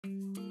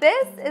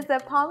This is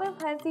the Palm and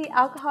Plenty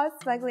Alcohol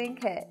Smuggling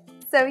Kit,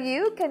 so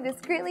you can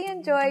discreetly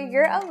enjoy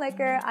your own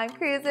liquor on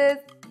cruises,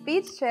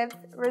 beach trips,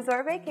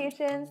 resort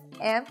vacations,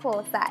 and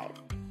poolside.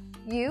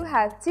 You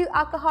have 2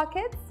 alcohol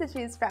kits to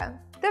choose from.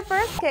 The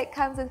first kit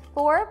comes with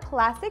 4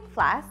 plastic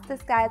flasks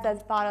disguised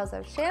as bottles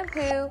of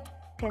shampoo,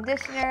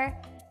 conditioner,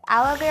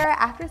 aloe vera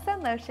after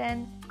sun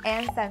lotion,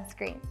 and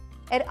sunscreen.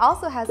 It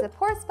also has a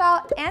pour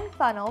spout and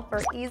funnel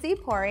for easy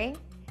pouring,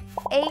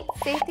 8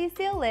 safety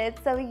seal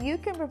lids so you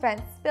can prevent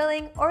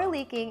spilling or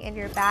leaking in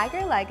your bag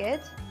or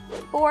luggage,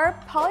 4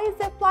 poly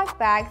Ziploc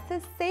bags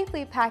to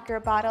safely pack your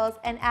bottles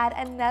and add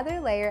another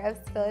layer of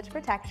spillage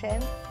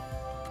protection,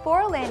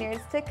 4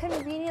 lanyards to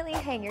conveniently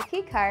hang your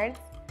key cards,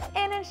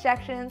 and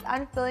instructions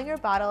on filling your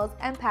bottles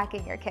and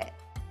packing your kit.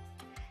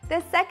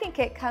 The second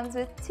kit comes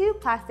with 2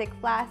 plastic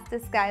flasks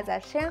disguised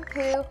as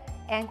shampoo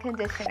and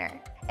conditioner.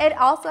 It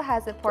also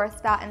has a pour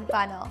spout and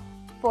funnel,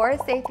 4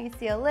 safety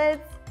seal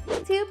lids,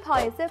 2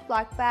 poly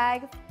Ziploc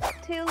bags,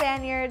 2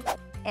 lanyards,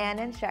 and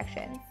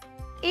instructions.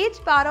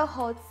 Each bottle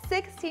holds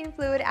 16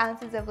 fluid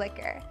ounces of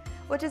liquor,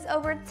 which is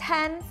over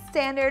 10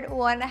 standard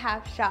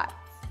 1.5 shots.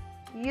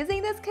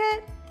 Using this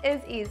kit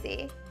is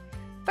easy.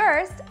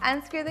 First,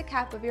 unscrew the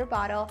cap of your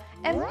bottle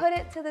and put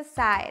it to the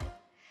side.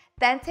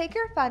 Then take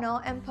your funnel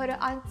and put it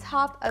on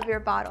top of your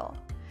bottle.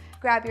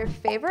 Grab your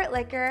favorite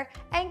liquor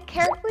and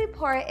carefully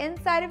pour it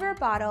inside of your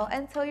bottle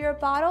until your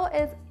bottle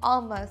is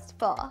almost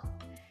full.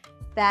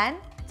 Then,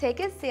 take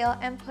a seal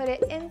and put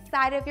it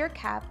inside of your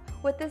cap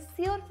with the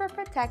sealed for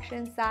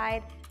protection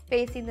side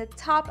facing the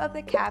top of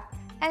the cap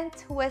and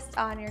twist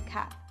on your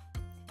cap.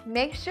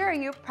 Make sure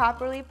you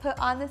properly put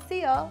on the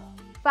seal.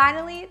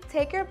 Finally,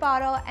 take your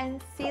bottle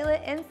and seal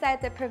it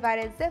inside the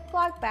provided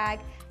Ziploc bag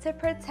to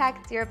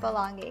protect your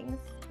belongings.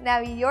 Now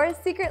your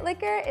secret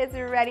liquor is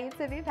ready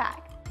to be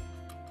packed.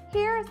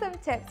 Here are some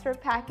tips for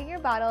packing your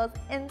bottles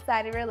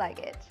inside of your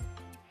luggage.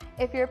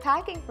 If you're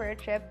packing for a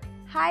trip,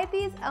 hide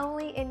these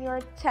only in your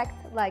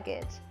checked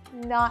luggage,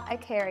 not a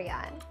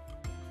carry-on.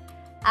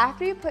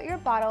 After you put your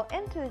bottle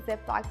into the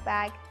Ziploc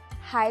bag,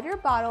 hide your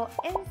bottle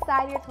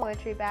inside your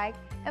toiletry bag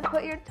and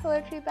put your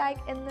toiletry bag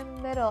in the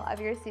middle of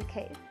your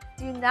suitcase.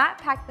 Do not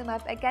pack them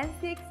up against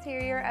the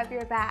exterior of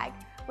your bag,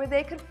 where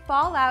they could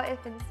fall out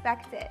if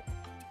inspected.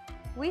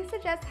 We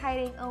suggest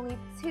hiding only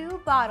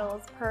 2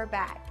 bottles per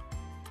bag.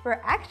 For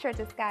extra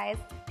disguise,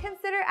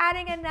 consider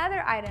adding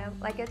another item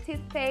like a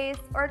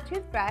toothpaste or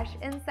toothbrush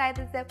inside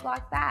the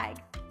Ziploc bag.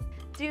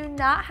 Do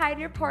not hide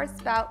your pour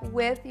spout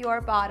with your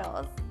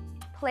bottles.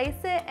 Place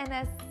it in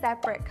a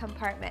separate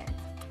compartment.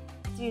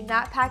 Do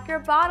not pack your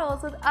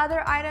bottles with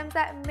other items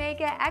that may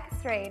get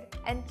x-rayed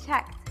and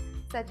checked,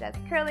 such as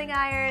curling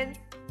irons,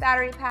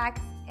 battery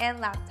packs, and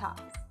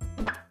laptops.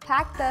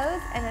 Pack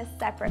those in a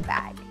separate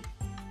bag.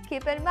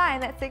 Keep in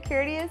mind that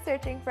security is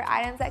searching for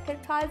items that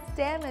could cause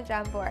damage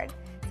on board,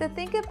 so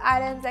think of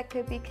items that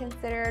could be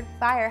considered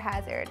fire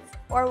hazards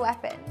or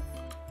weapons.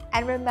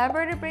 And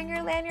remember to bring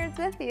your lanyards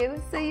with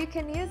you so you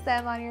can use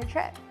them on your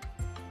trip.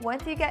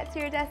 Once you get to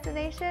your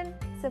destination,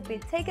 simply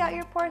take out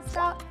your pour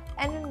spout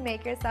and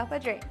make yourself a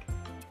drink.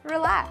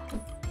 Relax.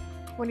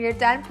 When you're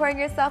done pouring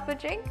yourself a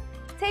drink,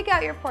 take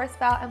out your pour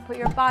spout and put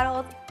your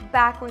bottles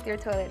back with your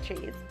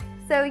toiletries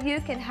so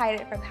you can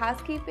hide it from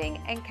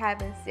housekeeping and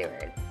cabin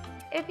stewards.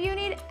 If you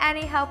need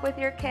any help with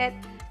your kit,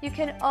 you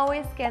can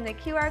always scan the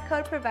QR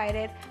code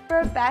provided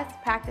for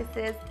best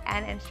practices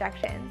and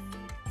instructions.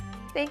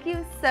 Thank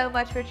you so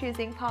much for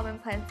choosing Palm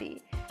and Plenty,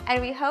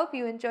 and we hope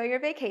you enjoy your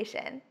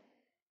vacation.